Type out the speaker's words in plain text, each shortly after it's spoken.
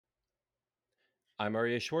I'm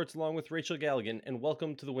Arya Schwartz along with Rachel Galligan, and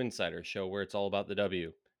welcome to the Winsider Show where it's all about the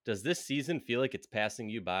W. Does this season feel like it's passing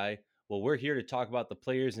you by? Well, we're here to talk about the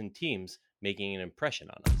players and teams making an impression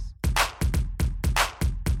on us.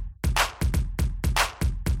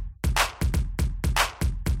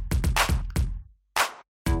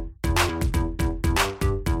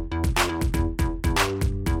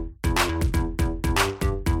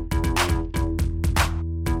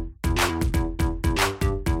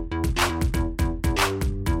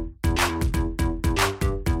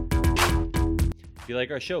 If you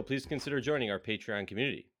like our show, please consider joining our Patreon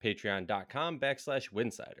community,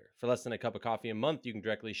 patreon.com/Winsider. For less than a cup of coffee a month, you can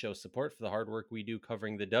directly show support for the hard work we do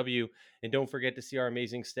covering the W. And don't forget to see our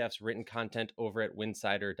amazing staff's written content over at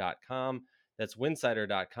winsider.com. That's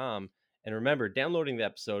winsider.com. And remember, downloading the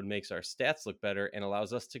episode makes our stats look better and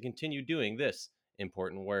allows us to continue doing this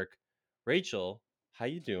important work. Rachel, how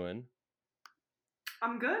you doing?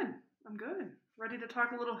 I'm good. Ready to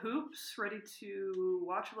talk a little hoops, ready to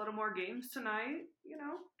watch a little more games tonight. You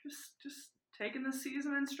know, just taking the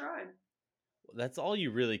season in stride. That's all you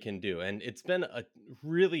really can do. And it's been a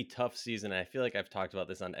really tough season. I feel like I've talked about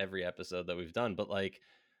this on every episode that we've done, but like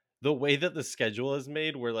the way that the schedule is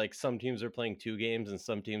made, where like some teams are playing 2 games and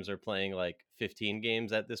some teams are playing like 15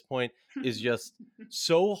 games at this point, is just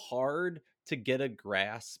so hard to get a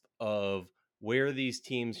grasp of where these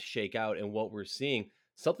teams shake out and what we're seeing.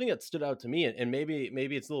 Something that stood out to me, and maybe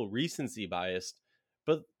it's a little recency biased,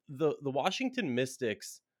 but the Washington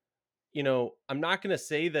Mystics, I'm not going to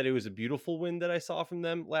say that it was a beautiful win that I saw from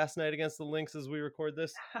them last night against the Lynx as we record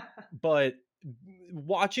this, but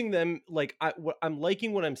watching them, like I'm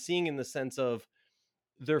liking what I'm seeing in the sense of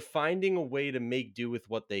they're finding a way to make do with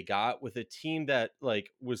what they got with a team that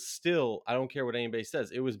like was still, I don't care what anybody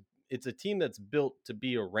says, it's a team that's built to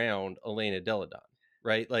be around Elena Deladon,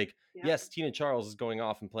 right? Like, Yeah. yes, Tina Charles is going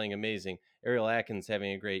off and playing amazing. Ariel Atkins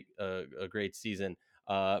having a great season.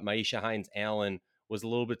 Maisha Hines Allen was a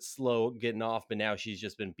little bit slow getting off, but now she's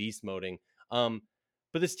just been beast moding. But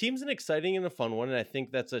this team's an exciting and a fun one, and I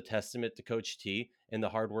think that's a testament to Coach T and the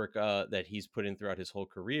hard work that he's put in throughout his whole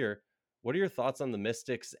career. What are your thoughts on the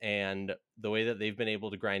Mystics and the way that they've been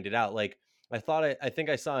able to grind it out? Like, I think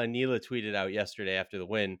I saw Anila tweeted out yesterday after the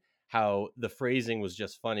win how the phrasing was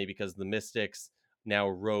just funny because the Mystics now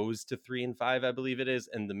rose to 3-5, I believe it is,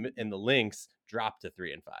 and the Lynx dropped to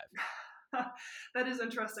 3-5. That is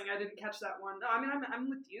interesting. I didn't catch that one. No, I mean, I'm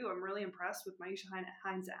with you. I'm really impressed with Maisha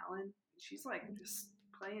Hines Allen. She's like just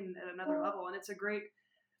playing at another level, and it's a great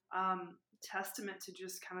testament to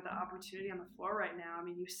just kind of the opportunity on the floor right now. I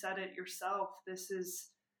mean, you said it yourself. This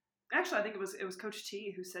is actually, I think it was Coach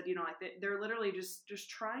T who said, like they're literally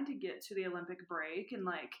just trying to get to the Olympic break and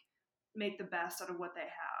like make the best out of what they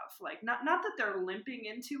have. Like not that they're limping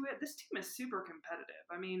into it. This team is super competitive.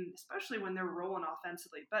 I mean, especially when they're rolling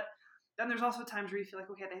offensively, but then there's also times where you feel like,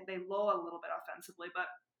 okay, they lull a little bit offensively, but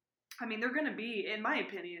I mean, they're going to be, in my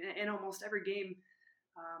opinion, in almost every game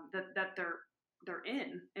that they're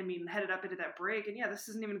in. I mean, headed up into that break, and yeah, this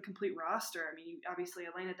isn't even a complete roster. I mean, obviously,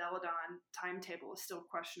 Elena Deladon timetable is still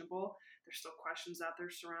questionable. There's still questions out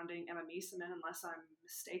there surrounding Emma Miesemann, unless I'm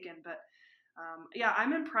mistaken. But yeah,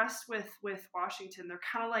 I'm impressed with Washington. They're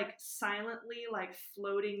kind of like silently like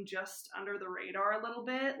floating just under the radar a little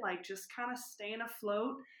bit, like just kind of staying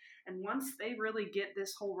afloat. And once they really get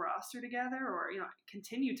this whole roster together, or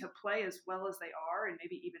continue to play as well as they are, and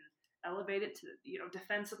maybe even elevate it to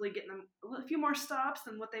defensively getting them a few more stops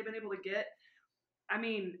than what they've been able to get. I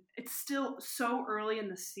mean, it's still so early in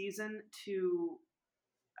the season to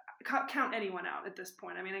count anyone out at this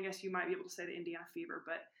point. I mean, I guess you might be able to say the Indiana Fever,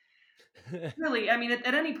 but really, I mean,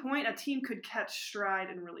 at any point, a team could catch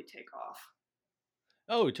stride and really take off.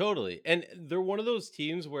 Oh, totally. And they're one of those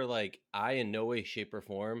teams where like I in no way, shape, or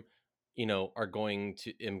form, am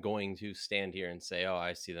going to stand here and say, oh,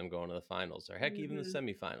 I see them going to the finals or heck, even the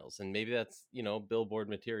semifinals. And maybe that's, billboard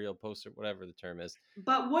material, poster, whatever the term is.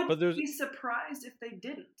 But would be surprised if they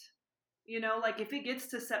didn't. Like if it gets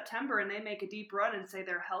to September and they make a deep run and say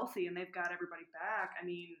they're healthy and they've got everybody back, I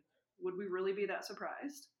mean, would we really be that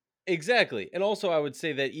surprised? Exactly. And also I would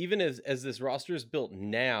say that even as this roster is built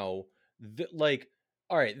now, like,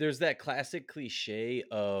 all right, there's that classic cliche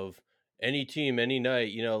of any team, any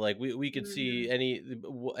night, like we could see any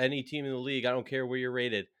team in the league. I don't care where you're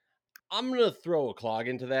rated. I'm going to throw a clog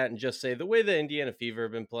into that and just say the way the Indiana Fever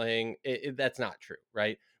have been playing, that's not true,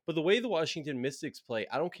 right? But the way the Washington Mystics play,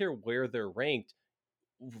 I don't care where they're ranked.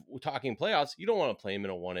 Talking playoffs, you don't want to play them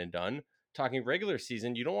in a one and done. Talking regular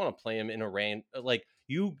season, you don't want to play them in a like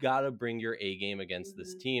you got to bring your A game against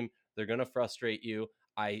this team. They're going to frustrate you.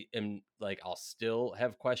 I am like, I'll still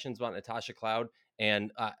have questions about Natasha Cloud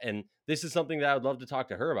And this is something that I would love to talk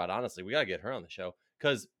to her about. Honestly, we got to get her on the show,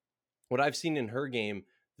 because what I've seen in her game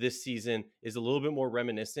this season is a little bit more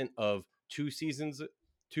reminiscent of two seasons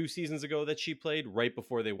ago that she played right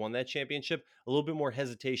before they won that championship. A little bit more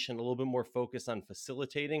hesitation, a little bit more focus on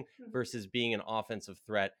facilitating versus being an offensive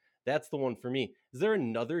threat. That's the one for me. Is there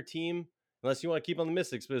another team, unless you want to keep on the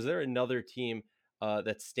Mystics, but is there another team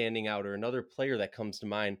that's standing out, or another player that comes to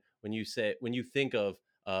mind when you think of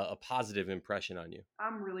a positive impression on you?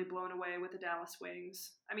 I'm really blown away with the Dallas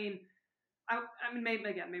Wings. I mean,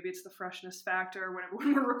 maybe it's the freshness factor.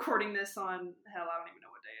 When we're recording this on, hell, I don't even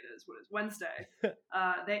know what day it is. What is Wednesday?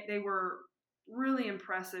 They were really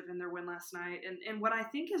impressive in their win last night. And what I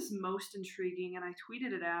think is most intriguing, and I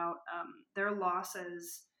tweeted it out, their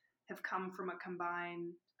losses have come from a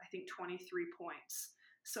combined, I think, 23 points.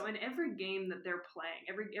 So in every game that they're playing,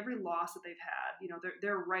 every loss that they've had,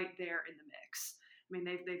 they're right there in the mix. I mean,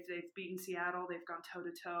 they've beaten Seattle. They've gone toe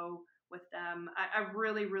to toe with them. I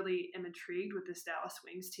really, really am intrigued with this Dallas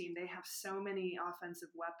Wings team. They have so many offensive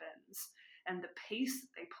weapons, and the pace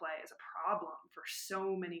that they play is a problem for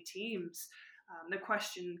so many teams. The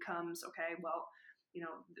question comes, okay, well,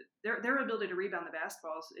 their ability to rebound the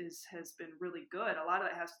basketballs has been really good. A lot of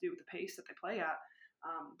that has to do with the pace that they play at.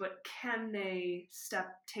 But can they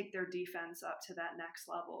take their defense up to that next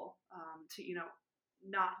level, to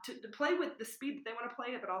not to play with the speed that they want to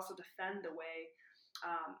play it, but also defend the way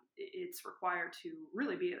it's required to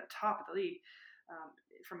really be at the top of the league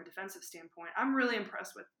from a defensive standpoint. I'm really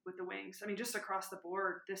impressed with the Wings. I mean, just across the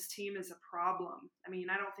board, this team is a problem. I mean,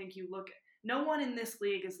 I don't think no one in this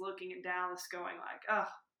league is looking at Dallas going like,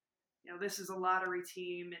 oh, this is a lottery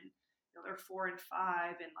team, and they're 4-5,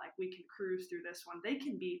 and like we can cruise through this one. They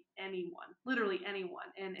can beat anyone, literally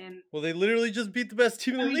anyone. And Well, they literally just beat the best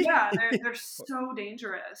team in the league. Yeah, they're so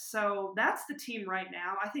dangerous. So that's the team right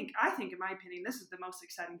now. I think in my opinion, this is the most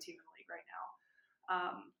exciting team in the league right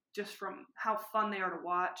now. Just from how fun they are to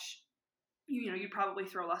watch. You'd probably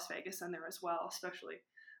throw Las Vegas in there as well, especially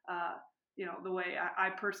the way I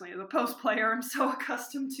personally, as a post player, I'm so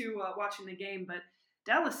accustomed to watching the game. But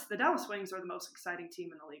the Dallas Wings are the most exciting team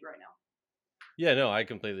in the league right now. Yeah, no, I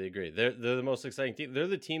completely agree. They're the most exciting team. They're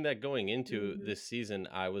the team that going into this season,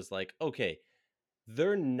 I was like, okay,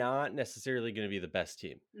 they're not necessarily going to be the best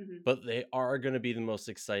team, but they are going to be the most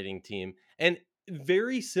exciting team. And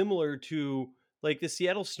very similar to, like, the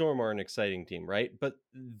Seattle Storm are an exciting team, right? But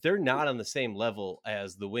they're not on the same level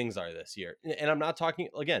as the Wings are this year. And I'm not talking,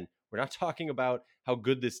 again, we're not talking about how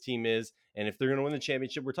good this team is and if they're going to win the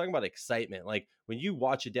championship. We're talking about excitement. Like, when you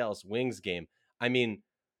watch a Dallas Wings game, I mean,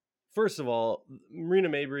 first of all, Marina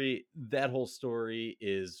Mabrey, that whole story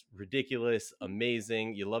is ridiculous,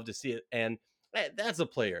 amazing. You love to see it. And that's a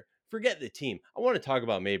player. Forget the team. I want to talk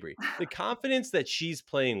about Mabrey. The confidence that she's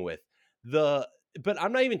playing with. But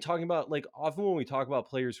I'm not even talking about, like, often when we talk about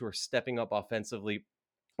players who are stepping up offensively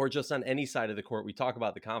or just on any side of the court, we talk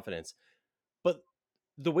about the confidence. But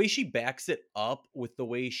the way she backs it up with the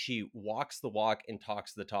way she walks the walk and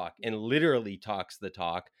talks the talk, and literally talks the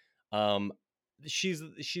talk, she's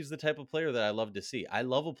the type of player that I love to see. I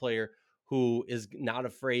love a player who is not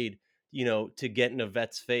afraid, to get in a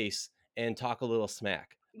vet's face and talk a little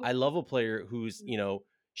smack. I love a player who's,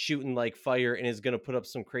 shooting like fire and is going to put up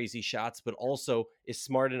some crazy shots, but also is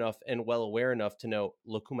smart enough and well aware enough to know,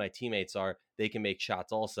 look who my teammates are. They can make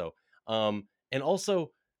shots also. And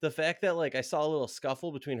also the fact that, like, I saw a little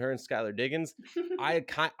scuffle between her and Skylar Diggins.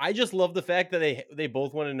 I just love the fact that they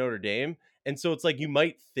both went to Notre Dame. And so it's like, you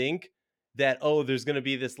might think that, oh, there's going to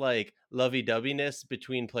be this, like, lovey-doveyness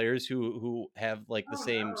between players who have, like, the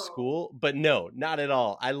same school, but no, not at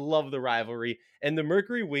all. I love the rivalry, and the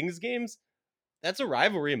Mercury Wings games, that's a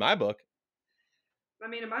rivalry in my book. I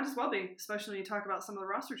mean, it might as well be, especially when you talk about some of the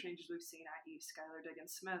roster changes we've seen, i.e. Skylar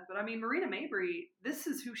Diggins-Smith. But I mean, Marina Mabrey, this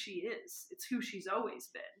is who she is. It's who she's always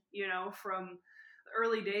been. From the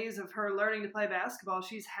early days of her learning to play basketball,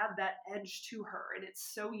 she's had that edge to her, and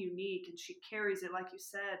it's so unique, and she carries it, like you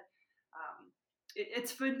said.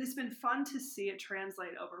 It's been fun to see it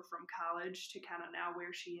translate over from college to kind of now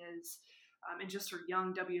where she is in just her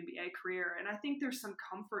young WNBA career. And I think there's some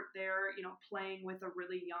comfort there, playing with a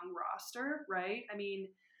really young roster, right? I mean,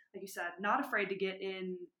 like you said, not afraid to get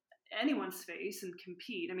in anyone's face and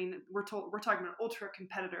compete. I mean, we're talking about ultra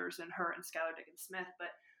competitors in her and Skylar Diggins-Smith, but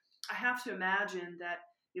I have to imagine that,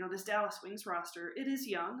 this Dallas Wings roster, it is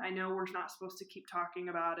young. I know we're not supposed to keep talking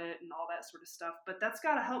about it and all that sort of stuff, but that's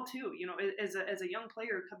got to help too. As a young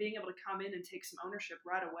player, being able to come in and take some ownership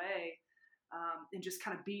right away, and just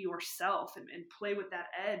kind of be yourself and play with that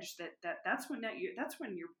edge. That's when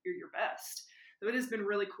you're your best. So it has been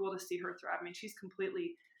really cool to see her thrive. I mean, she's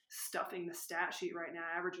completely stuffing the stat sheet right now,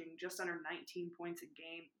 averaging just under 19 points a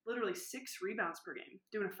game, literally 6 rebounds per game,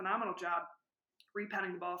 doing a phenomenal job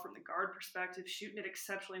rebounding the ball from the guard perspective, shooting it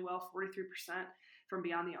exceptionally well, 43% from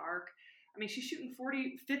beyond the arc. I mean, she's shooting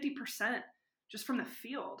 50% just from the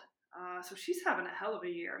field. So she's having a hell of a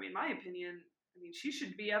year. I mean, my opinion, she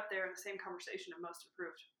should be up there in the same conversation of most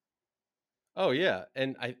improved. Oh yeah,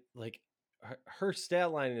 and I like her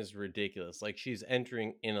stat line is ridiculous. Like she's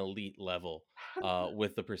entering an elite level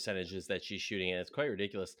with the percentages that she's shooting, and it's quite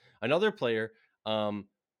ridiculous. Another player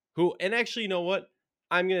who, and actually, you know what?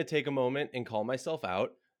 I'm gonna take a moment and call myself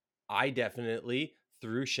out. I definitely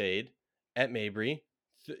threw shade at Mabry.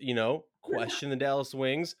 Questioned the Dallas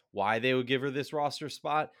Wings, why they would give her this roster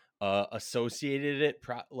spot. Associated it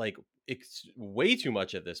like it's way too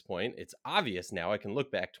much at this point. It's obvious now. I can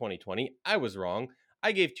look back 2020. I was wrong.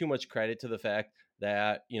 I gave too much credit to the fact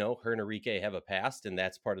that, her and Enrique have a past, and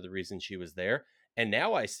that's part of the reason she was there. And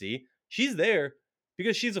now I see she's there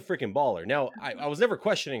because she's a freaking baller. Now, I was never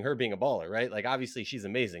questioning her being a baller, right? Like, obviously, she's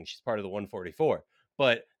amazing. She's part of the 144.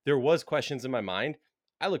 But there was questions in my mind.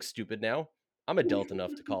 I look stupid now. I'm adult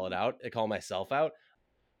enough to call it out, to call myself out.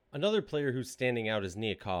 Another player who's standing out is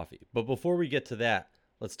Nia Coffey. But before we get to that,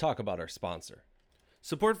 let's talk about our sponsor.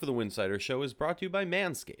 Support for the Winsider Show is brought to you by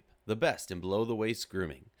Manscaped, the best in below-the-waist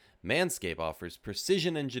grooming. Manscaped offers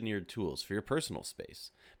precision-engineered tools for your personal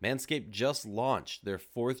space. Manscaped just launched their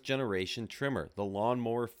 4th-generation trimmer, the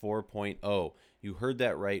Lawnmower 4.0. You heard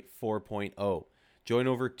that right, 4.0. Join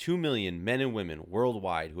over 2 million men and women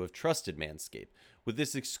worldwide who have trusted Manscaped. With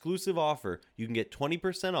this exclusive offer, you can get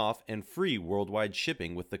 20% off and free worldwide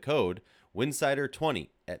shipping with the code WINSIDER20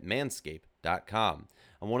 at manscaped.com.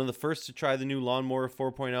 I'm one of the first to try the new Lawnmower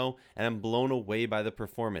 4.0, and I'm blown away by the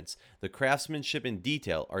performance. The craftsmanship and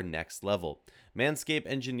detail are next level. Manscaped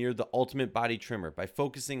engineered the ultimate body trimmer by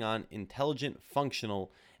focusing on intelligent,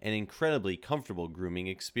 functional, and incredibly comfortable grooming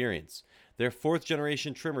experience. Their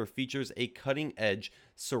 4th-generation trimmer features a cutting-edge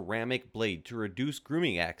ceramic blade to reduce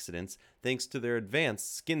grooming accidents thanks to their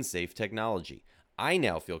advanced skin-safe technology. I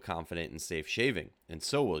now feel confident in safe shaving, and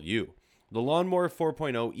so will you. The Lawnmower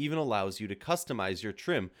 4.0 even allows you to customize your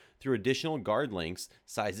trim through additional guard lengths,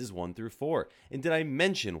 sizes 1 through 4. And did I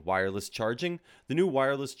mention wireless charging? The new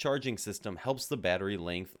wireless charging system helps the battery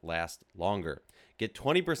length last longer. Get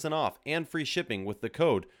 20% off and free shipping with the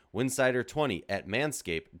code WINSIDER20 at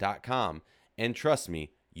manscaped.com. And trust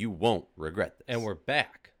me, you won't regret this. And we're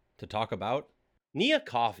back to talk about Nia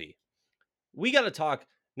Coffey. We got to talk.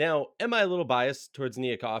 Now, am I a little biased towards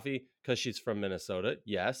Nia Coffey because she's from Minnesota?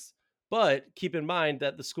 Yes. But keep in mind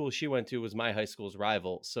that the school she went to was my high school's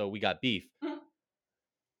rival, so we got beef.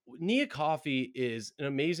 Nia Coffey is an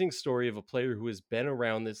amazing story of a player who has been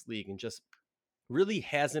around this league and just really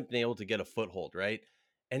hasn't been able to get a foothold, right?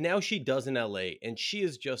 And now she does in LA, and she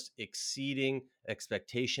is just exceeding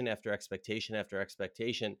expectation after expectation after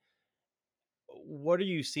expectation. What are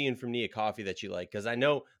you seeing from Nia Coffey that you like? Because I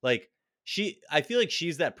know, I feel like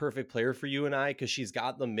she's that perfect player for you and I, because she's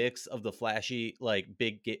got the mix of the flashy,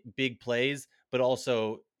 big plays, but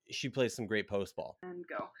also she plays some great post ball. And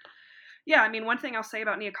go. Yeah, one thing I'll say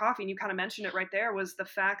about Nia Coffey, and you kind of mentioned it right there, was the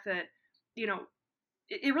fact that,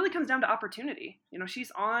 it really comes down to opportunity.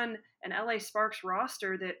 She's on an LA Sparks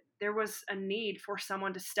roster that there was a need for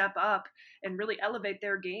someone to step up and really elevate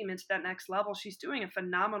their game into that next level. She's doing a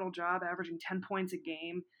phenomenal job, averaging 10 points a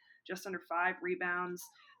game, just under 5 rebounds,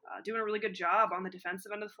 doing a really good job on the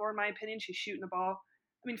defensive end of the floor, in my opinion. She's shooting the ball,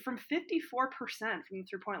 from 54% from the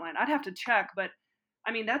three-point line. I'd have to check, but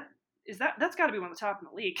that's got to be one of the top in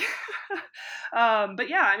the league. But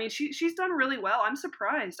yeah, she's done really well. I'm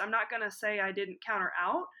surprised. I'm not going to say I didn't count her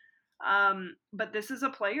out. But this is a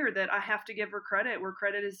player that I have to give her credit where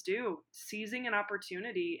credit is due, seizing an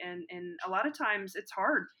opportunity. And a lot of times it's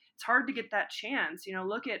hard. It's hard to get that chance.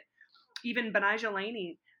 Look at even Benijah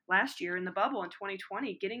Laney last year in the bubble in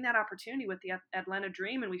 2020, getting that opportunity with the Atlanta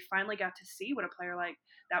Dream. And we finally got to see what a player like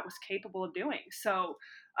that was capable of doing. So,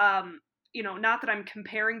 not that I'm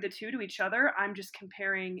comparing the two to each other. I'm just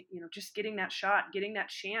comparing, just getting that shot, getting that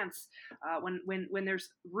chance when there's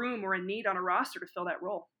room or a need on a roster to fill that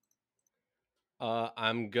role.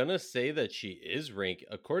 I'm going to say that she is ranked,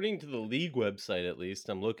 according to the league website at least,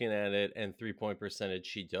 I'm looking at it, and 3-point percentage,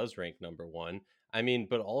 she does rank number 1.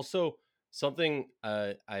 But also something,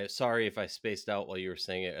 sorry if I spaced out while you were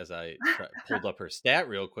saying it as I pulled up her stat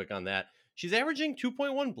real quick on that. She's averaging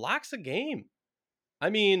 2.1 blocks a game.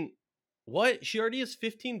 What? She already has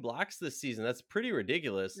 15 blocks this season. That's pretty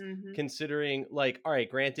ridiculous, considering, all right,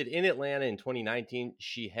 granted, in Atlanta in 2019,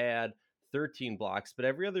 she had 13 blocks, but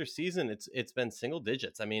every other season it's been single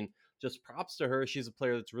digits. Just props to her. She's a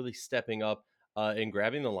player that's really stepping up. in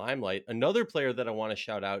grabbing the limelight. Another player that I want to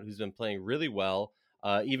shout out who's been playing really well,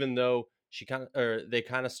 even though they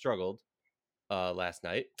kind of struggled last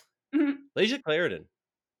night. Layshia Clarendon.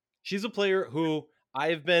 She's a player who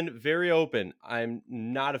I've been very open. I'm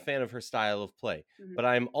not a fan of her style of play, but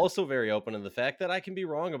I'm also very open in the fact that I can be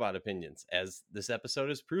wrong about opinions, as this episode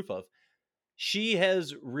is proof of. She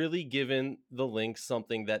has really given the Lynx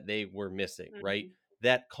something that they were missing, right?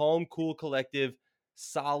 That calm, cool, collective,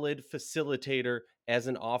 solid facilitator as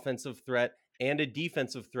an offensive threat and a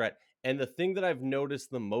defensive threat. And the thing that I've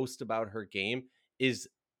noticed the most about her game is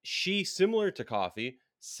she, similar to Coffee,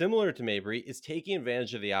 similar to Mabry, is taking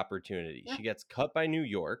advantage of the opportunity. Yeah. She gets cut by New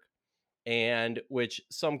York, and which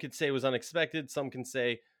some could say was unexpected. Some can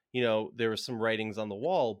say, there was some writings on the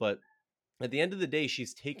wall, but at the end of the day,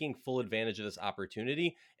 she's taking full advantage of this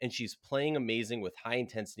opportunity, and she's playing amazing with high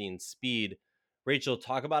intensity and speed. Rachel,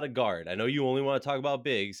 talk about a guard. I know you only want to talk about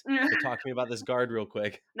bigs, so talk to me about this guard real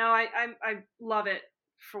quick. No, I love it.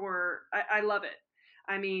 I love it.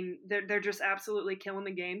 I mean, they're just absolutely killing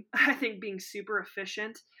the game. I think being super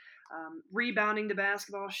efficient, rebounding the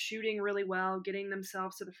basketball, shooting really well, getting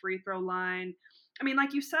themselves to the free throw line. I mean,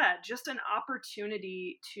 like you said, just an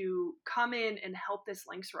opportunity to come in and help this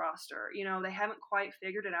Lynx roster. They haven't quite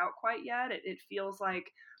figured it out quite yet. It feels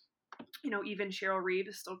like, even Cheryl Reeve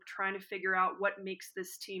is still trying to figure out what makes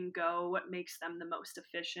this team go, what makes them the most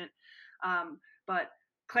efficient. But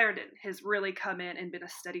Clarendon has really come in and been a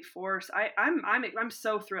steady force. I'm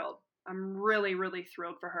so thrilled. I'm really, really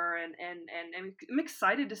thrilled for her, and I'm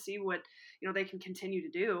excited to see what they can continue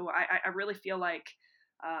to do. I really feel like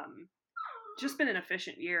just been an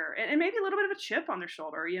efficient year, and maybe a little bit of a chip on their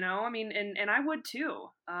shoulder. I mean, and I would too.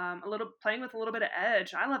 A little playing with a little bit of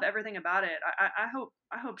edge. I love everything about it. I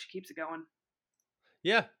hope she keeps it going.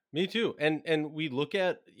 Yeah, me too. And we look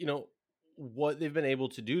at what they've been able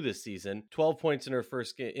to do this season. 12 points in her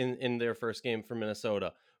first game in their first game for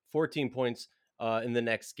Minnesota. 14 points in the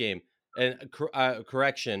next game. And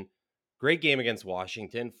correction, great game against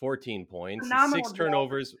Washington. 14 points, Phenomenal 6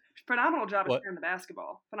 turnovers. Phenomenal job of What? sharing the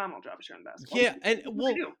basketball. Phenomenal job of sharing the basketball. Yeah, and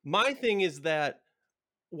well, my thing is that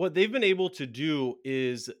what they've been able to do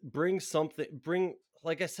is bring,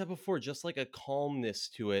 like I said before, just like a calmness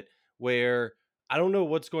to it, where I don't know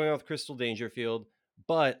what's going on with Crystal Dangerfield,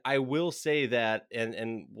 but I will say that,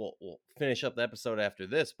 and we'll finish up the episode after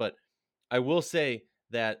this, but I will say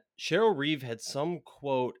that Cheryl Reeve had some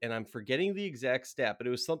quote, and I'm forgetting the exact stat, but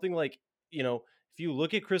it was something like, if you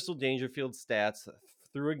look at Crystal Dangerfield's stats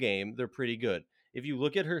through a game, they're pretty good. If you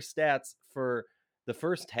look at her stats for the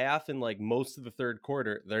first half and like most of the third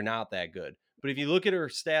quarter, they're not that good. But if you look at her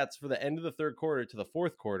stats for the end of the third quarter to the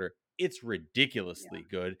fourth quarter, it's ridiculously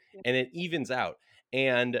good, and it evens out.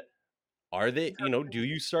 And are they, do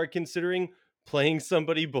you start considering playing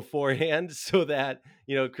somebody beforehand so that,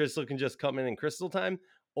 Crystal can just come in Crystal time?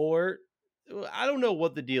 Or I don't know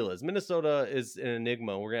what the deal is. Minnesota is an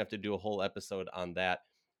enigma. We're going to have to do a whole episode on that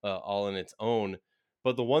all on its own.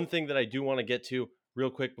 But the one thing that I do want to get to real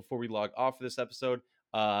quick before we log off for this episode,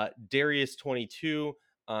 Darius22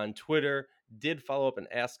 on Twitter did follow up and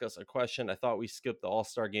ask us a question. I thought we skipped the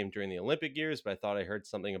All-Star game during the Olympic years, but I thought I heard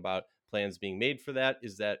something about plans being made for that.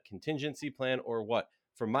 Is that contingency plan or what?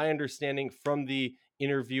 From my understanding from the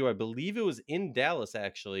interview, I believe it was in Dallas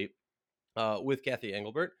actually, with Kathy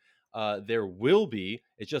Engelbert, there will be.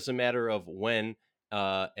 It's just a matter of when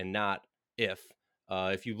and not if.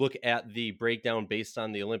 If you look at the breakdown based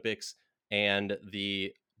on the Olympics and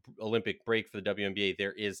the Olympic break for the WNBA,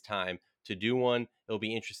 there is time to do one. It'll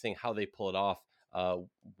be interesting how they pull it off.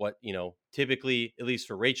 What, typically, at least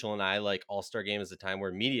for Rachel and I, like All-Star game is a time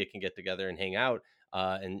where media can get together and hang out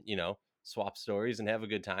and, swap stories and have a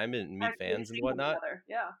good time and meet fans and whatnot.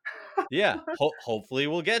 Yeah. Hopefully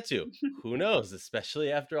we'll get to. Who knows?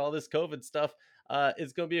 Especially after all this COVID stuff.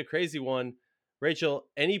 It's going to be a crazy one. Rachel,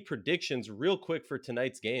 any predictions real quick for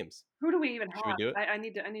tonight's games? Who do we even have? Should we do it? I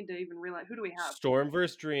need to even realize, who do we have? Storm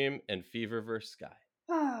versus Dream and Fever versus Sky.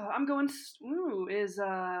 I'm going. Is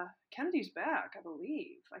Kennedy's back? I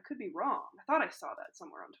believe. I could be wrong. I thought I saw that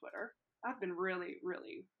somewhere on Twitter. I've been really,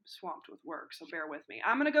 really swamped with work, so bear with me.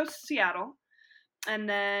 I'm gonna go Seattle, and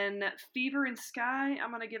then Fever and Sky.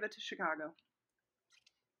 I'm gonna give it to Chicago.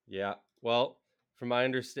 Yeah. Well, from my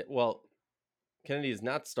understanding, Kennedy is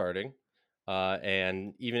not starting,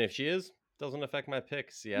 and even if she is, doesn't affect my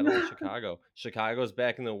pick. Seattle and Chicago. Chicago's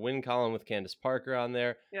back in the win column with Candace Parker on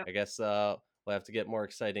there. Yep. I guess we'll have to get more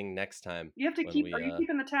exciting next time. You have to keep. Are you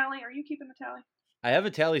keeping the tally? Are you keeping the tally? I have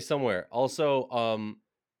a tally somewhere. Also,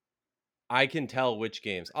 I can tell which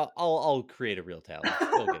games. I'll create a real tally.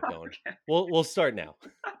 We'll get going. Okay. We'll start now.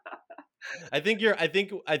 I think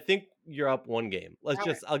you're up one game. All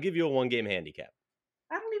right. I'll give you a one game handicap.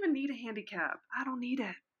 I don't even need a handicap. I don't need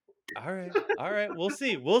it. All right. All right. We'll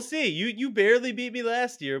see. We'll see. You barely beat me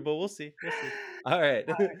last year, but we'll see. We'll see. All right.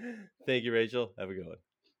 Thank you, Rachel. Have a good one.